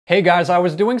Hey guys, I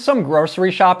was doing some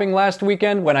grocery shopping last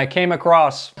weekend when I came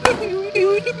across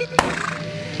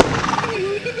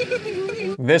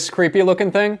this creepy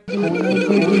looking thing.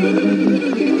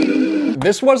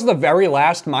 This was the very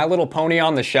last My Little Pony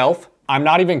on the shelf. I'm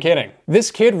not even kidding.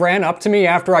 This kid ran up to me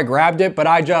after I grabbed it, but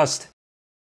I just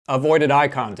avoided eye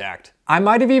contact. I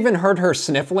might have even heard her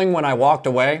sniffling when I walked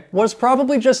away. Was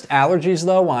probably just allergies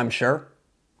though, I'm sure.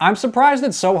 I'm surprised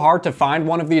it's so hard to find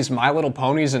one of these My Little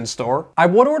Ponies in store. I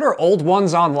would order old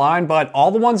ones online, but all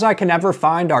the ones I can ever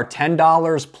find are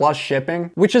 $10 plus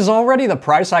shipping, which is already the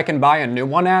price I can buy a new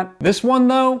one at. This one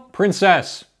though,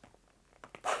 Princess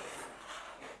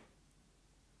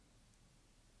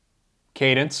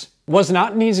Cadence, was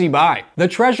not an easy buy. The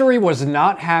Treasury was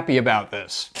not happy about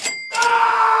this.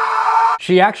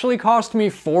 She actually cost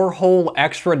me $4 whole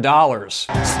extra.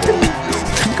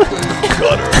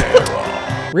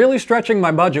 Really stretching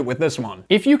my budget with this one.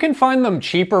 If you can find them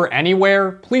cheaper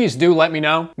anywhere, please do let me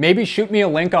know. Maybe shoot me a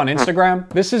link on Instagram.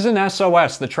 This is an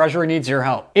SOS, the Treasury needs your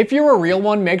help. If you're a real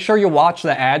one, make sure you watch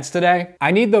the ads today.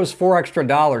 I need those $4 extra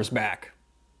back.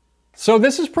 So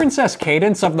this is Princess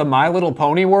Cadence of the My Little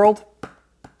Pony world.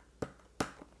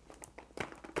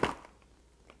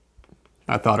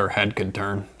 I thought her head could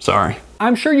turn, sorry.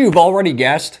 I'm sure you've already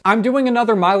guessed, I'm doing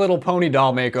another My Little Pony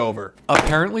doll makeover.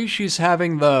 Apparently she's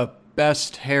having the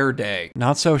best hair day.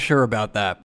 Not so sure about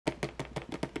that.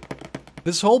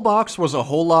 This whole box was a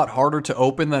whole lot harder to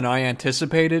open than I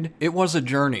anticipated. It was a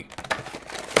journey.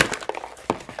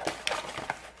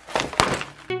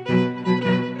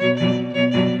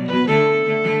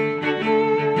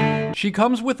 She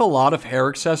comes with a lot of hair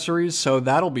accessories, so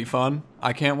that'll be fun.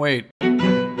 I can't wait.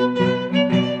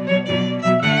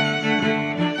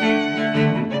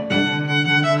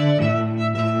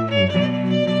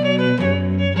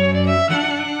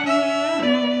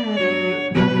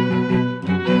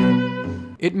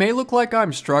 It may look like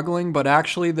I'm struggling, but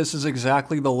actually this is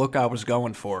exactly the look I was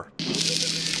going for.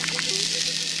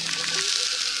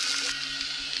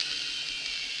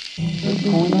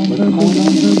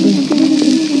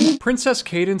 Princess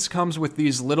Cadence comes with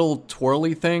these little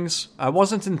twirly things. I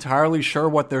wasn't entirely sure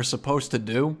what they're supposed to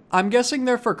do. I'm guessing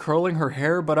they're for curling her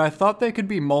hair, but I thought they could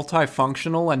be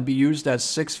multifunctional and be used as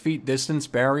 6 feet distance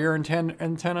barrier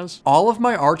antennas. All of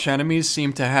my arch enemies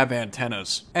seem to have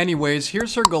antennas. Anyways,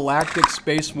 here's her Galactic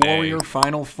Space Warrior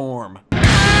final form.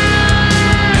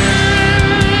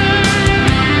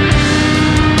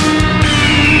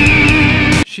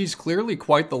 She's clearly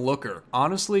quite the looker.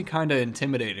 Honestly, kinda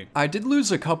intimidating. I did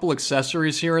lose a couple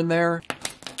accessories here and there.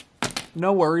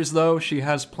 No worries though, she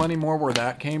has plenty more where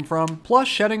that came from. Plus,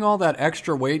 shedding all that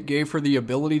extra weight gave her the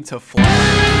ability to fly.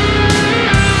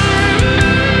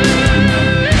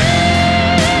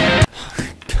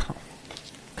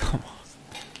 Come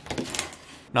on.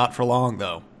 Not for long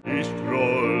though. Ich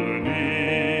troll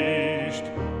nicht,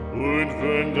 und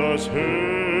wenn das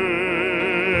Herz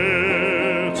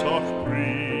auch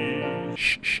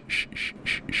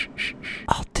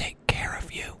I'll take care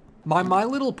of you. My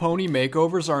Little Pony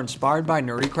makeovers are inspired by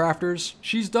Nerdy Crafters.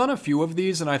 She's done a few of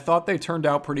these and I thought they turned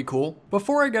out pretty cool.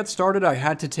 Before I get started, I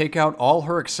had to take out all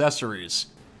her accessories.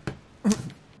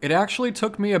 It actually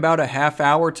took me about a half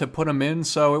hour to put them in,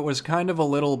 so it was kind of a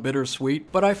little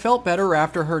bittersweet, but I felt better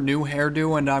after her new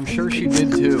hairdo and I'm sure she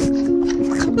did too.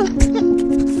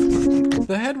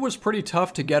 The head was pretty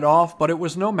tough to get off, but it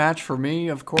was no match for me,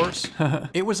 of course.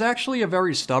 It was actually a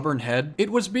very stubborn head.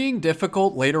 It was being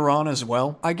difficult later on as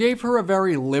well. I gave her a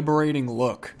very liberating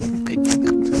look.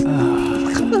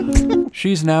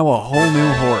 She's now a whole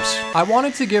new horse. I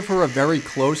wanted to give her a very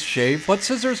close shave, but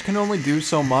scissors can only do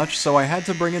so much, so I had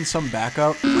to bring in some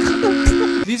backup.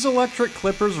 These electric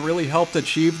clippers really helped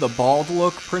achieve the bald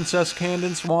look Princess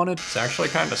Cadence wanted. It's actually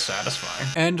kind of satisfying.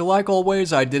 And like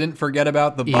always, I didn't forget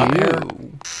about the butt hair.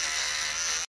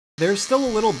 There's still a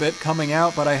little bit coming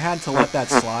out, but I had to let that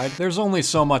slide. There's only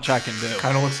so much I can do.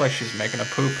 Kinda looks like she's making a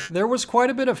poop. There was quite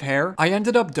a bit of hair. I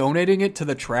ended up donating it to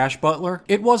the trash butler.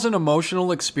 It was an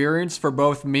emotional experience for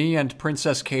both me and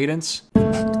Princess Cadence.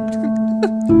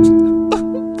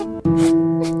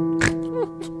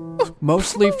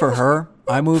 Mostly for her.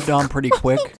 I moved on pretty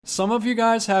quick. Some of you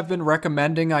guys have been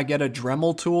recommending I get a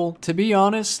Dremel tool. To be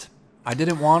honest, I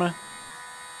didn't wanna.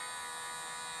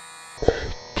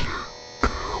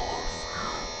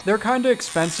 They're kinda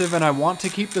expensive and I want to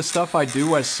keep the stuff I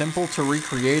do as simple to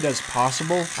recreate as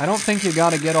possible. I don't think you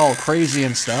gotta get all crazy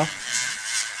and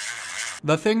stuff.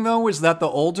 The thing though is that the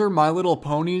older My Little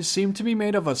Ponies seem to be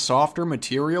made of a softer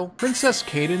material. Princess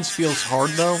Cadence feels hard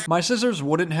though. My scissors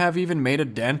wouldn't have even made a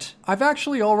dent. I've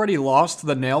actually already lost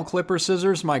the nail clipper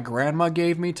scissors my grandma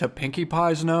gave me to Pinkie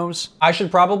Pie's nose. I should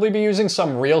probably be using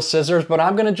some real scissors, but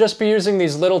I'm gonna just be using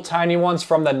these little tiny ones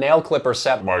from the nail clipper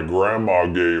set my grandma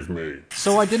gave me.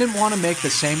 So I didn't want to make the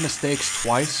same mistakes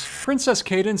twice. Princess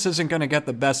Cadence isn't gonna get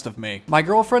the best of me. My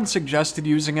girlfriend suggested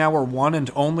using our one and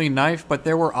only knife, but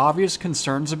there were obvious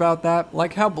concerns about that,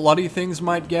 like how bloody things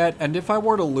might get, and if I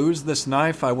were to lose this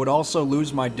knife, I would also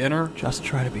lose my dinner. Just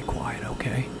try to be quiet,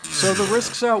 okay? So the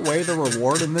risks outweigh the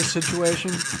reward in this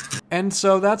situation. And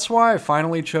so that's why I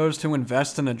finally chose to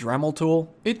invest in a Dremel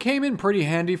tool. It came in pretty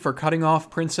handy for cutting off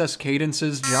Princess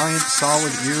Cadence's giant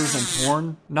solid ears and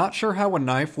horn. Not sure how a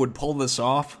knife would pull this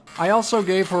off. I also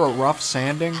gave her a rough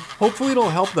sanding. Hopefully it'll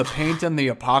help the paint and the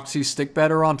epoxy stick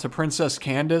better onto Princess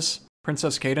Cadence.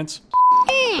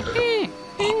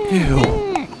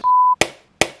 Ew.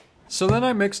 So then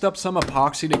I mixed up some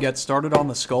epoxy to get started on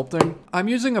the sculpting. I'm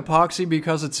using epoxy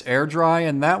because it's air dry,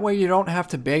 and that way you don't have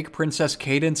to bake Princess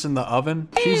Cadence in the oven.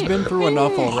 She's been through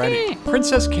enough already.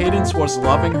 Princess Cadence was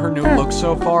loving her new look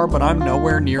so far, but I'm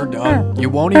nowhere near done. You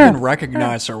won't even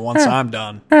recognize her once I'm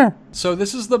done. So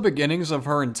this is the beginnings of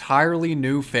her entirely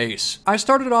new face. I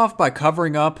started off by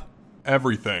covering up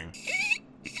everything.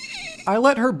 I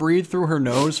let her breathe through her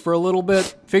nose for a little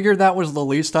bit, figured that was the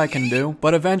least I can do,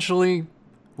 but eventually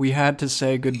we had to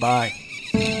say goodbye.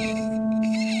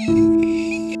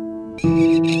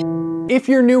 If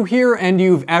you're new here and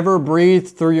you've ever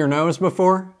breathed through your nose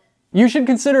before, you should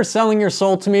consider selling your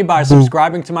soul to me by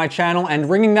subscribing to my channel and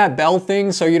ringing that bell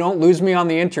thing so you don't lose me on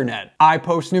the internet. I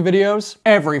post new videos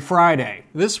every Friday.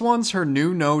 This one's her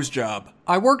new nose job.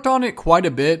 I worked on it quite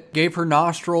a bit, gave her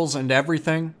nostrils and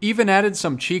everything, even added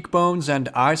some cheekbones and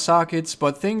eye sockets,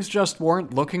 but things just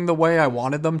weren't looking the way I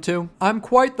wanted them to. I'm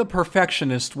quite the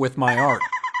perfectionist with my art.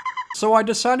 So I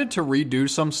decided to redo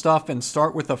some stuff and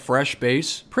start with a fresh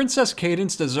base. Princess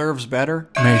Cadence deserves better.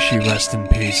 May she rest in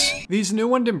peace. These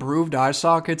new and improved eye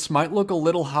sockets might look a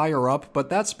little higher up, but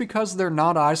that's because they're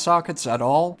not eye sockets at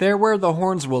all. They're where the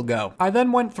horns will go. I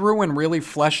then went through and really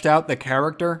fleshed out the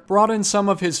character, brought in some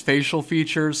of his facial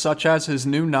features, such as his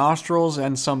new nostrils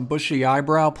and some bushy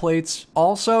eyebrow plates,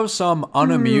 also some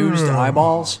unamused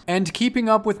eyeballs, and keeping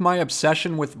up with my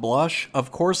obsession with blush, of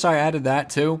course I added that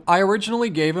too. I originally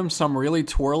gave him some really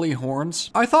twirly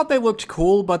horns. I thought they looked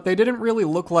cool, but they didn't really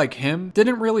look like him,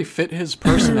 didn't really fit his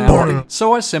personality,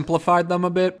 so I simplified them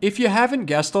a bit. If you haven't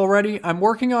guessed already, I'm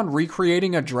working on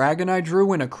recreating a dragon I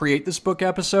drew in a Create This Book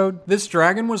episode. This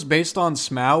dragon was based on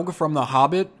Smaug from The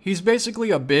Hobbit. He's basically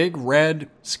a big, red,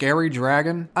 scary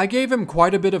dragon. I gave him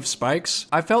quite a bit of spikes.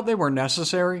 I felt they were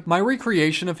necessary. My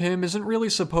recreation of him isn't really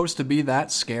supposed to be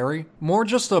that scary, more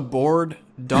just a bored,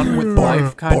 done with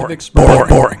life kind of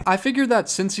expression. I figured that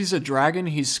since he's a dragon,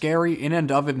 he's scary in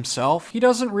and of himself. He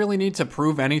doesn't really need to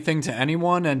prove anything to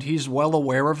anyone, and he's well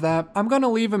aware of that. I'm gonna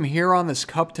leave him here on this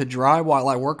cup to dry while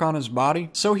I work on his body.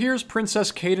 So here's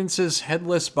Princess Cadence's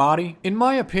headless body. In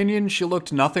my opinion, she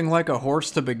looked nothing like a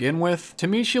horse to begin with. To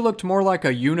me, she looked more like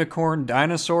a unicorn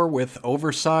dinosaur with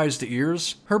oversized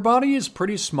ears. Her body is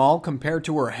pretty small compared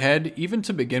to her head, even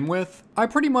to begin with. I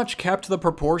pretty much kept the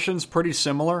proportions pretty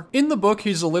similar. In the book,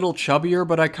 he's a little chubbier,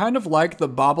 but I kind of like the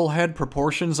bobblehead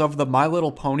proportions of the My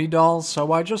Little Pony dolls,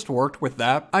 so I just worked with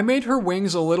that. I made her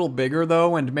wings a little bigger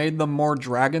though, and made them more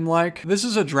dragon-like. This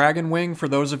is a dragon wing for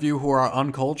those of you who are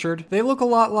uncultured. They look a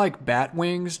lot like bat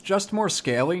wings, just more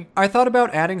scaly. I thought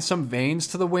about adding some veins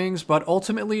to the wings, but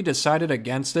ultimately decided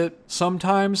against it.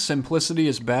 Sometimes simplicity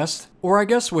is best. Or I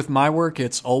guess with my work,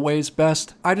 it's always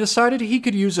best. I decided he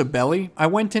could use a belly. I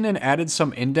went in and added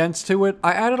some indents to it.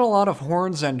 I added a lot of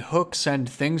horns and hooks and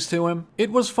things to him.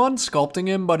 It was fun sculpting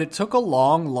him, but it took a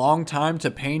long time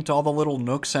to paint all the little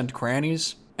nooks and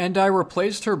crannies. And I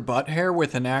replaced her butt hair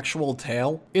with an actual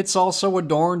tail. It's also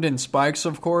adorned in spikes,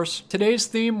 of course. Today's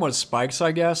theme was spikes,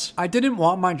 I guess. I didn't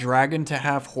want my dragon to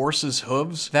have horse's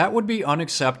hooves. That would be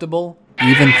unacceptable,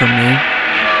 even for me.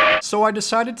 So I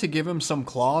decided to give him some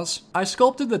claws. I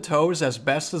sculpted the toes as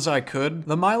best as I could.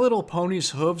 The My Little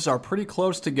Pony's hooves are pretty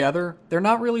close together. They're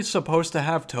not really supposed to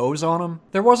have toes on them.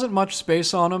 There wasn't much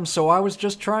space on them, so I was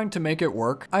just trying to make it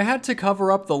work. I had to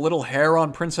cover up the little hair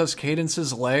on Princess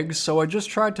Cadence's legs, so I just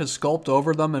tried to sculpt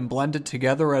over them and blend it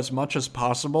together as much as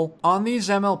possible. On these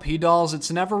MLP dolls,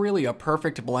 it's never really a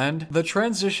perfect blend. The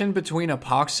transition between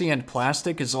epoxy and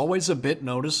plastic is always a bit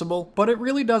noticeable, but it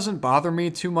really doesn't bother me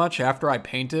too much after I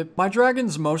paint it. My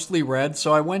dragon's mostly red,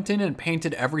 so I went in and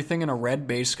painted everything in a red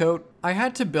base coat. I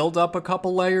had to build up a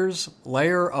couple layers,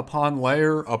 layer upon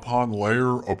layer upon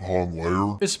layer upon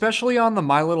layer, especially on the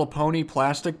My Little Pony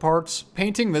plastic parts.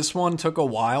 Painting this one took a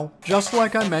while. Just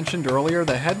like I mentioned earlier,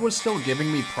 the head was still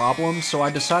giving me problems, so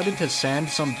I decided to sand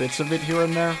some bits of it here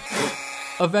and there.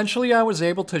 Eventually I was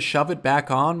able to shove it back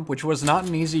on, which was not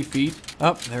an easy feat.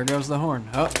 Oh, there goes the horn.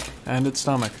 Oh, and its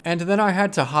stomach. And then I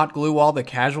had to hot glue all the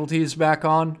casualties back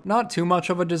on. Not too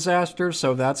much of a disaster,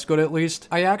 so that's good at least.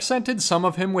 I accented some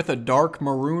of him with a dark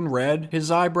maroon red, his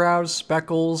eyebrows,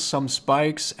 speckles, some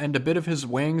spikes, and a bit of his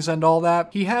wings and all that.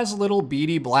 He has little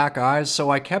beady black eyes, so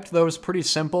I kept those pretty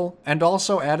simple, and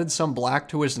also added some black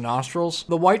to his nostrils.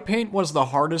 The white paint was the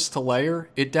hardest to layer.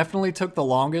 It definitely took the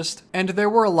longest, and there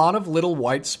were a lot of little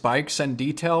white spikes and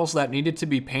details that needed to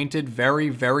be painted very,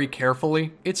 very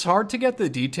carefully. It's hard to get the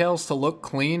details to look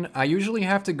clean. I usually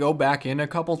have to go back in a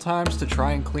couple times to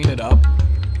try and clean it up.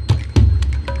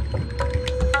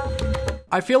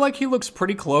 I feel like he looks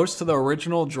pretty close to the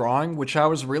original drawing, which I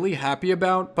was really happy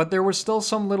about, but there were still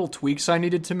some little tweaks I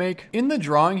needed to make. In the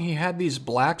drawing, he had these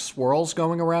black swirls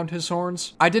going around his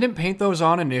horns. I didn't paint those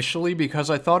on initially because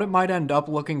I thought it might end up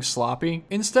looking sloppy.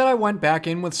 Instead, I went back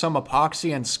in with some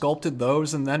epoxy and sculpted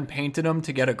those and then painted them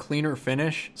to get a cleaner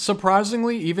finish.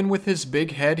 Surprisingly, even with his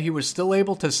big head, he was still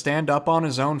able to stand up on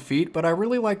his own feet, but I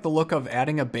really liked the look of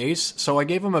adding a base, so I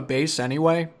gave him a base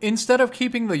anyway. Instead of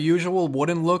keeping the usual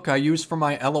wooden look I used for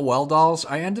my LOL dolls,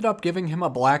 I ended up giving him a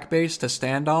black base to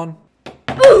stand on.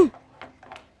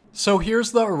 So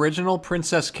here's the original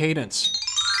Princess Cadence.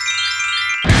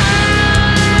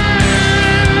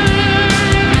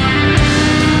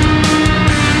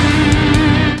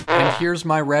 And here's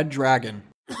my red dragon.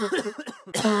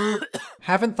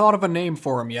 Haven't thought of a name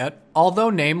for him yet.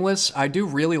 Although nameless, I do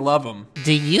really love him.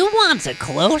 Do you want a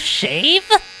close shave?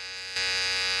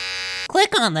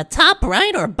 Click on the top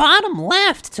right or bottom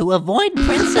left to avoid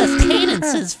Princess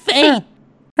Cadence's fate.